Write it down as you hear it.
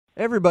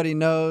Everybody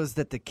knows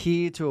that the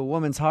key to a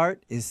woman's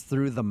heart is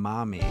through the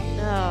mommy.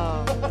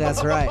 No.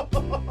 That's right.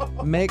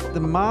 Make the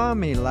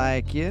mommy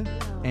like you,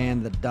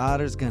 and the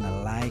daughter's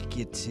gonna like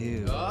you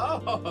too.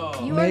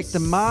 You Make are the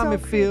mommy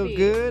so feel creepy.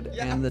 good,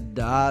 and the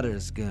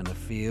daughter's gonna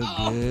feel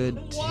good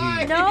too.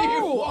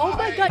 No. Oh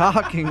my God.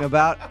 Talking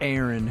about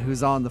Aaron,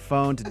 who's on the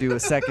phone to do a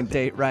second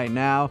date right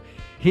now.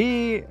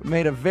 He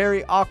made a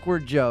very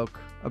awkward joke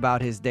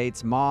about his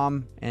date's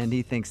mom, and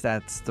he thinks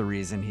that's the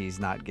reason he's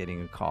not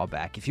getting a call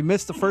back. If you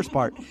missed the first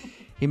part,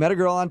 he met a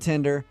girl on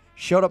Tinder,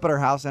 showed up at her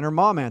house, and her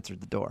mom answered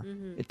the door.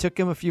 It took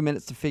him a few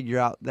minutes to figure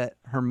out that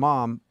her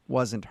mom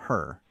wasn't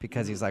her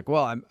because he's like,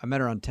 well, I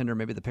met her on Tinder.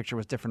 Maybe the picture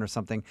was different or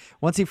something.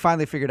 Once he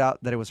finally figured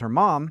out that it was her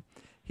mom,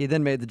 he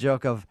then made the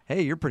joke of,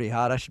 hey, you're pretty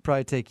hot. I should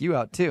probably take you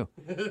out too.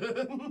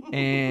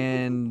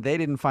 And they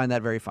didn't find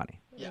that very funny.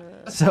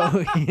 So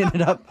he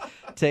ended up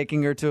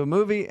taking her to a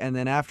movie, and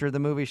then after the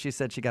movie, she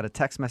said she got a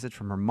text message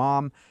from her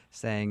mom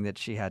saying that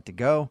she had to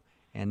go,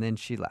 and then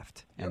she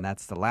left. And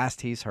that's the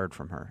last he's heard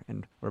from her.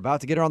 And we're about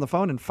to get her on the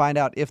phone and find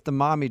out if the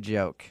mommy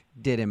joke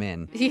did him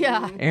in.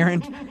 Yeah.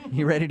 Aaron,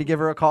 you ready to give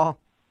her a call?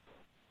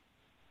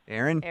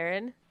 Aaron?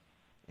 Aaron?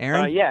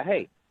 Yeah,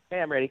 hey,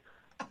 I'm ready.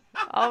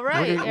 All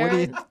right, What are Aaron.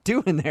 you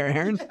doing there,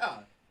 Aaron?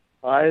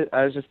 Well,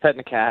 I was just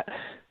petting a cat.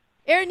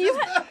 Aaron, you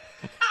have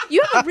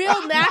a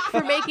real knack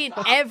for making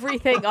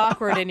everything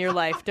awkward in your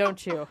life,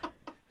 don't you?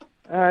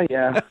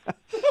 Yeah.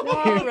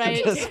 All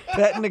right. Just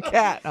petting a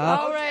cat, huh?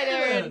 All right,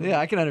 Aaron. Yeah,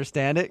 I can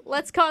understand it.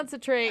 Let's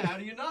concentrate. How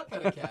do you not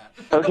pet a cat?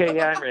 Okay,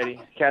 yeah, I'm ready.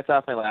 Cat's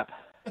off my lap.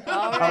 All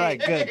All right. right,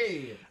 good.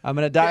 Hey. I'm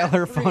going to dial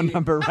her Cat-free. phone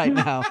number right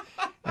now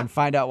and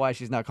find out why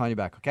she's not calling you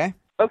back, okay?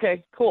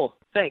 Okay, cool.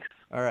 Thanks.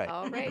 All right.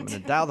 All right. I'm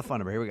going to dial the phone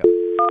number. Here we go.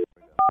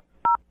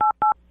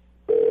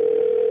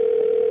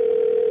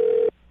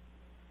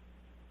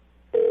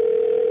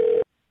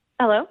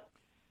 Hello,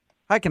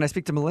 Hi, can I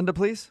speak to Melinda,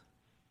 please?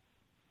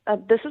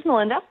 this is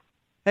Melinda.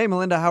 Hey,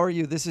 Melinda, how are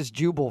you? This is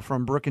Jubal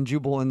from Brook and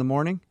Jubal in the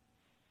Morning.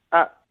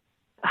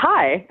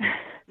 Hi.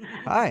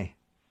 Hi.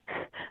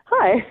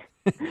 Hi.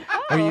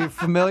 Are you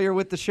familiar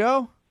with the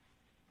show?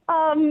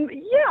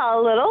 Yeah, a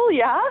little,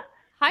 yeah.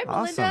 Hi,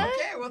 Awesome. Melinda.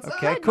 Okay, what's up?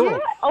 Okay, cool.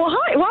 Oh,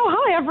 hi. Wow,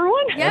 hi,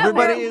 everyone. Yeah,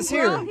 Everybody we're- is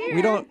we're here. all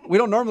here. We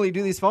don't normally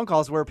do these phone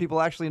calls where people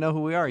actually know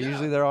who we are.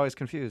 Usually they're always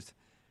confused.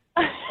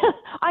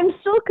 I'm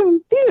still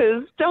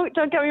confused. Don't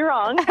get me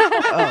wrong.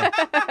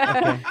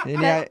 Oh,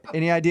 okay.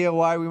 Any idea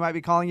why we might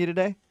be calling you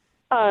today?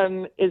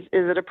 Is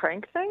it a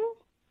prank thing?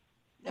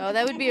 No,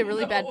 that would be a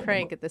really bad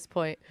prank at this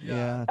point.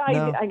 Yeah.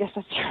 No. I guess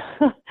that's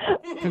true.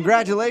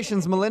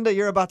 Congratulations, Melinda.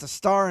 You're about to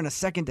star in a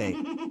second date.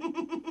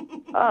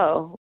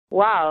 Oh,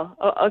 wow.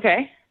 Oh,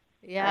 okay.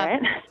 Yeah. All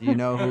right. Do you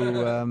know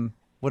who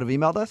would have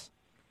emailed us?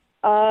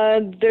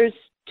 There's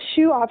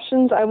two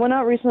options. I went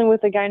out recently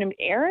with a guy named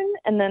Aaron,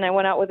 and then I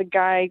went out with a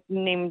guy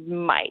named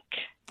Mike.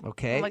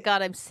 Okay. Oh my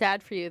God, I'm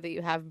sad for you that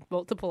you have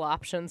multiple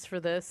options for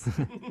this.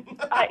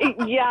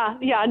 Yeah.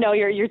 No,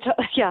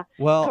 yeah.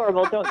 Well- It's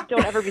horrible.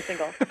 Don't ever be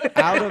single.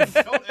 Out of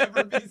Don't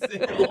ever be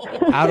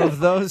single. out of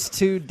those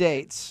two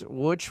dates,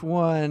 which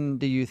one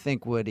do you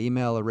think would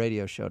email a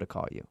radio show to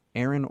call you?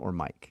 Aaron or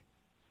Mike?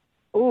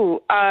 Ooh,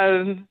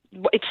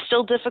 it's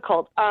still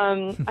difficult.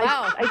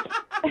 Wow.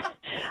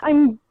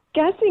 I'm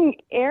guessing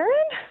Aaron?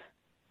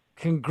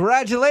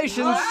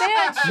 Congratulations.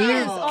 Man, she You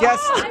is on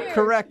guessed fire.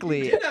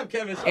 correctly. Didn't have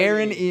chemistry.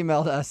 Aaron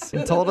emailed us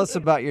and told us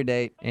about your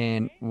date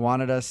and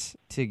wanted us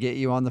to get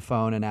you on the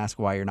phone and ask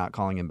why you're not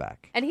calling him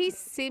back. And he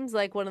seems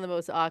like one of the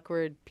most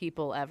awkward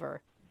people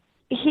ever.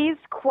 He's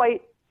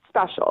quite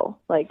special.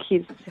 Like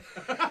he's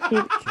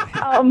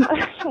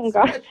oh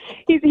god,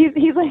 he's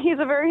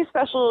a very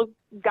special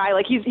guy.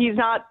 Like he's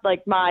not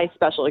like my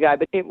special guy,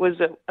 but it was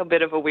a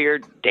bit of a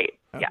weird date.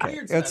 Yeah.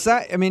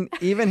 Okay. I mean,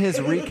 even his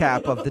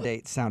recap of the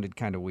date sounded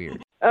kind of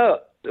weird. Oh,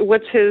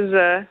 what's his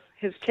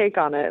take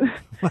on it?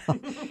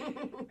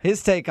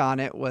 His take on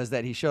it was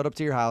that he showed up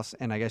to your house,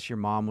 and I guess your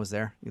mom was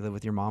there. You live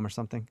with your mom or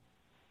something?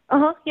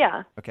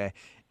 Yeah. Okay.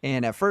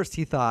 And at first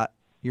he thought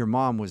your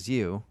mom was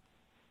you.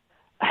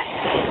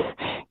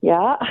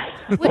 Yeah.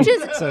 Which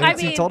is, So I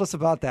he mean, told us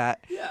about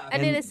that.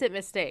 an innocent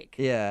mistake.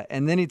 Yeah.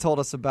 And then he told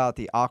us about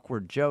the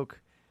awkward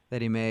joke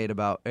that he made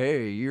about,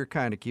 hey, you're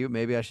kind of cute.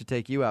 Maybe I should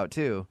take you out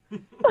too,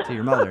 to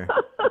your mother.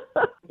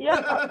 Yeah.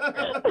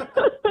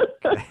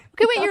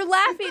 Okay, wait, you're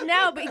laughing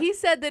now, but he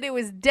said that it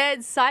was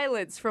dead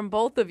silence from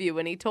both of you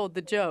when he told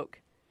the joke.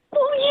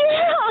 Oh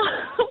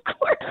yeah, of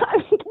course.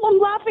 I'm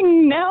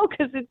laughing now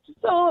because it's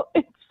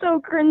so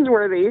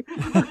cringeworthy.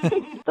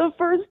 The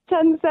first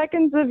 10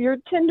 seconds of your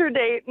Tinder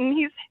date, and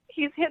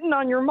he's hitting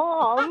on your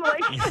mom.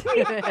 Like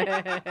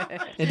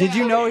And did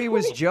you know he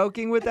was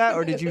joking with that,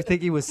 or did you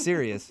think he was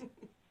serious?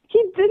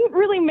 he didn't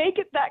really make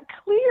it that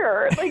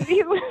clear. Like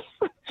he was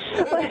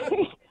like.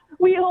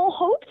 We all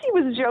hoped he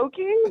was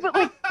joking, but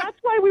like that's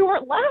why we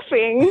weren't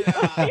laughing.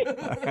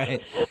 All right.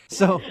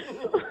 So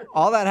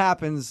all that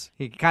happens,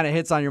 he kind of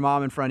hits on your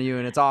mom in front of you,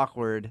 and it's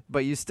awkward,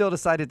 but you still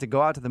decided to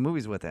go out to the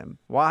movies with him.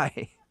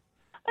 Why?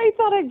 I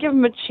thought I'd give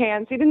him a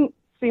chance. He didn't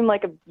seem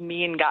like a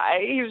mean guy.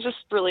 He was just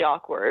really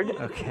awkward.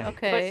 Okay.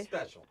 Okay.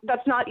 Special.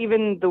 That's not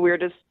even the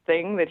weirdest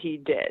thing that he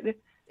did.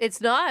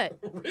 It's not.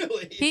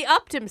 Really? He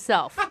upped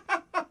himself.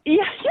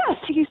 Yeah, yes,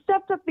 he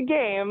stepped up the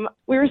game.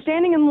 We were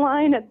standing in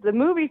line at the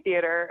movie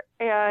theater,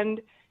 and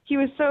he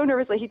was so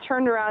nervous. Like, he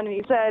turned around and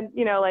he said,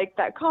 you know, like,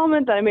 that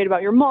comment that I made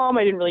about your mom,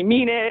 I didn't really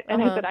mean it.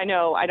 And I said, I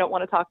know, I don't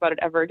want to talk about it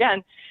ever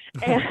again.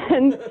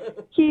 And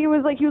he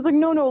was like,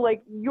 no,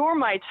 like, you're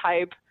my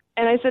type.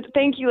 And I said,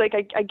 thank you, like,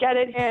 I get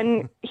it.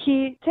 And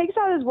he takes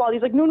out his wallet.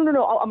 He's like, no,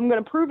 I'm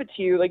going to prove it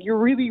to you. Like, you're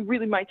really,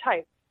 really my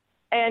type.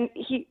 And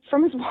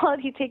from his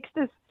wallet, he takes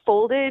this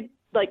folded,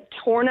 like,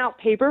 torn out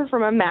paper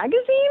from a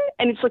magazine,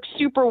 and it's like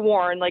super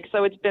worn, like,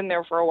 so it's been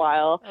there for a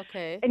while.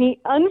 Okay. And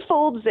he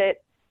unfolds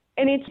it,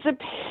 and it's a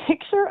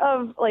picture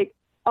of like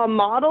a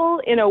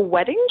model in a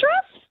wedding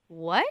dress.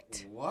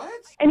 What? What?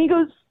 And he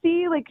goes,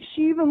 see, like,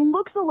 she even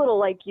looks a little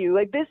like you.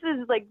 Like, this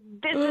is like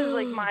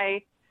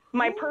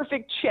my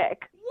perfect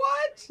chick.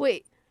 What?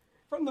 Wait.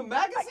 From the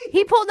magazine?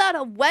 He pulled out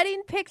a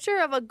wedding picture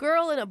of a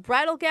girl in a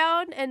bridal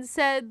gown and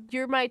said,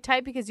 "You're my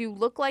type because you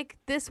look like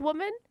this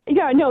woman?"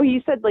 Yeah, no,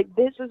 he said, like,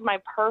 this is my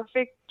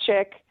perfect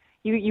chick.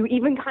 You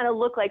even kind of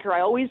look like her.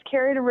 I always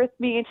carried her with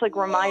me to, like,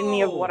 remind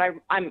me of what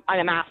I'm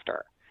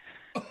after.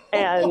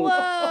 And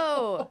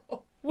Whoa.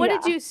 What Yeah.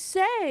 did you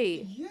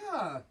say?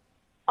 Yeah.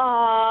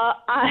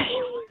 I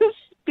was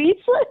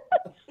speechless.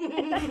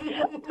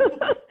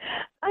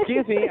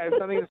 Excuse me, I have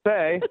something to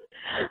say.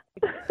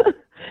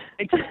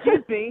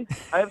 Excuse me,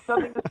 I have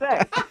something to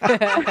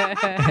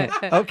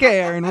say. Okay,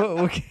 Aaron,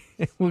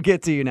 we'll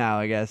get to you now,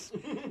 I guess.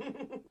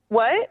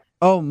 What?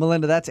 Oh,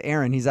 Melinda, that's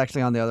Aaron. He's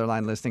actually on the other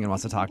line listening and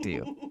wants to talk to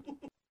you.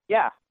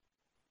 Yeah.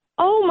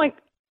 Oh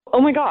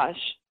my gosh.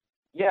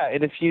 Yeah,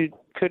 and if you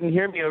couldn't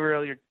hear me over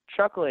all your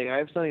chuckling, I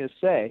have something to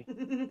say.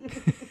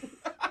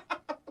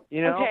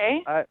 You know,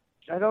 Okay.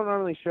 I don't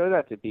normally show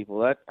that to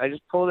people. I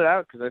just pulled it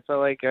out because I felt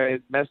like I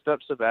had messed up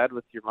so bad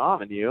with your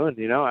mom and you, and,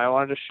 you know, I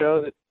wanted to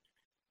show that,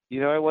 you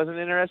know, I wasn't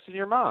interested in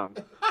your mom.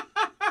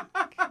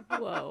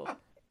 Whoa.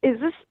 Is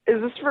this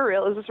for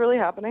real? Is this really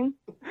happening?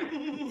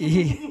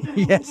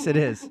 Yes, it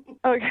is.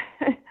 Okay.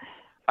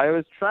 I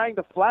was trying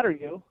to flatter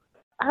you.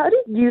 How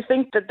did you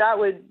think that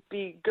would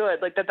be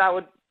good? Like, that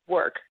would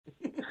work?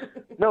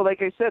 No,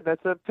 like I said,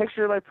 that's a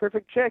picture of my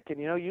perfect chick,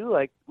 and, you know, you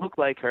look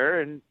like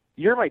her, and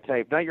you're my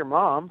type, not your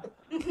mom.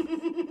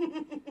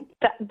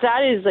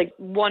 That is, like,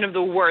 one of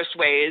the worst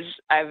ways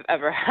I've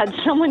ever had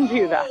someone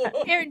do that.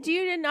 Aaron, do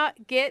you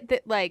not get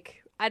that,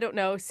 like, I don't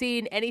know,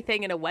 seeing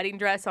anything in a wedding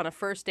dress on a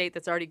first date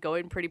that's already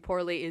going pretty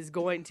poorly is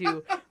going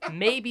to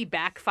maybe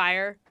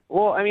backfire?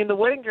 Well, I mean, the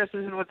wedding dress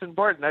isn't what's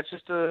important. That's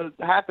just a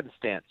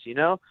happenstance, you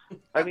know?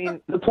 I mean,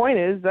 the point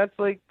is, that's,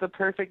 like, the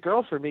perfect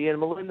girl for me, and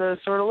Melinda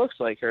sort of looks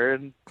like her,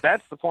 and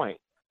that's the point.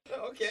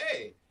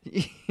 Okay.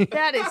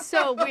 That is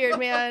so weird,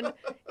 man.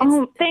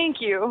 Oh, thank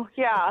you.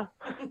 Yeah.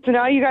 So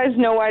now you guys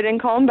know why I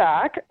didn't call him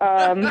back.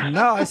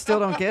 No, I still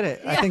don't get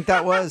it. I think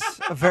that was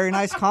a very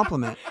nice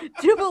compliment.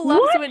 Jubal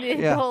loves when you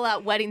Yeah. pull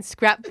out wedding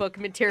scrapbook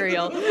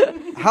material.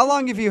 How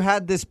long have you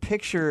had this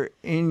picture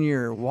in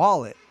your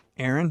wallet,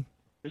 Aaron?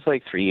 It's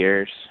like 3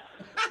 years.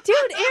 Dude,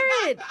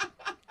 Aaron!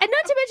 And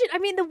not to mention, I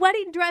mean, the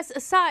wedding dress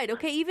aside,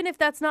 okay, even if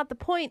that's not the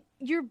point,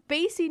 you're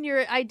basing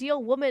your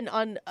ideal woman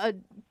on a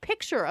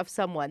picture of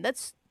someone.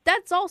 That's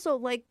also,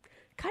 like,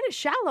 kind of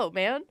shallow,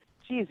 man.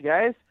 Jeez,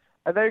 guys.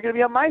 I thought you were going to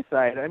be on my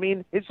side. I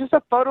mean, it's just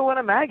a photo in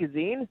a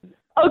magazine.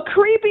 A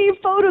creepy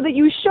photo that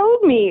you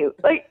showed me,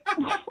 like,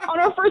 on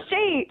our first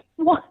date.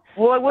 What?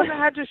 Well, I wouldn't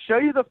have had to show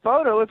you the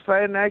photo if I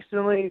hadn't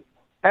accidentally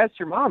asked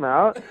your mom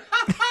out.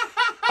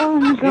 Oh,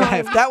 my God. Yeah,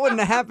 if that wouldn't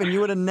have happened, you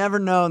would have never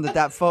known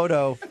that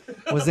photo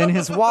was in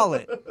his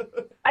wallet.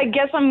 I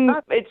guess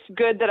it's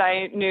good that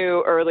I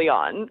knew early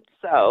on,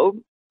 so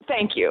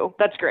thank you.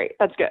 That's great.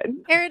 That's good.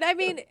 Aaron, I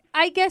mean,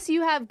 I guess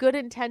you have good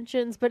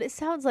intentions, but it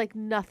sounds like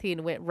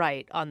nothing went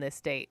right on this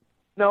date.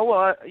 No,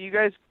 well, you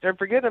guys are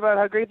forgetting about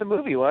how great the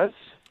movie was.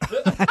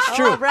 That's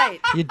true. Oh, right.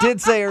 You did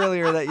say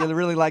earlier that you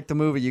really liked the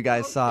movie you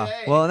guys saw.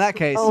 Well, in that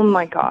case, Oh,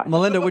 my God.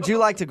 Melinda, would you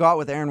like to go out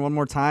with Aaron one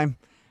more time?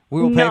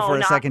 We will pay for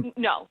a second.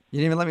 No. You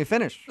didn't even let me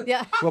finish.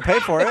 Yeah. We'll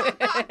pay for it.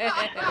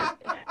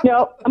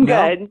 No, I'm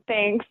No? good.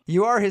 Thanks.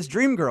 You are his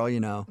dream girl, you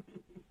know.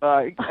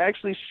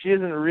 Actually, she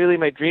isn't really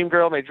my dream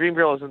girl. My dream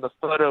girl is in the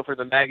photo for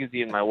the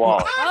magazine in my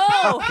wall.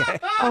 Oh!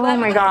 Oh,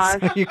 my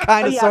gosh. You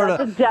kind of Yeah, sort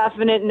that's of a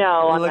definite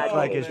no on look that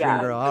like date, his dream yeah.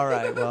 girl. All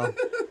right, well,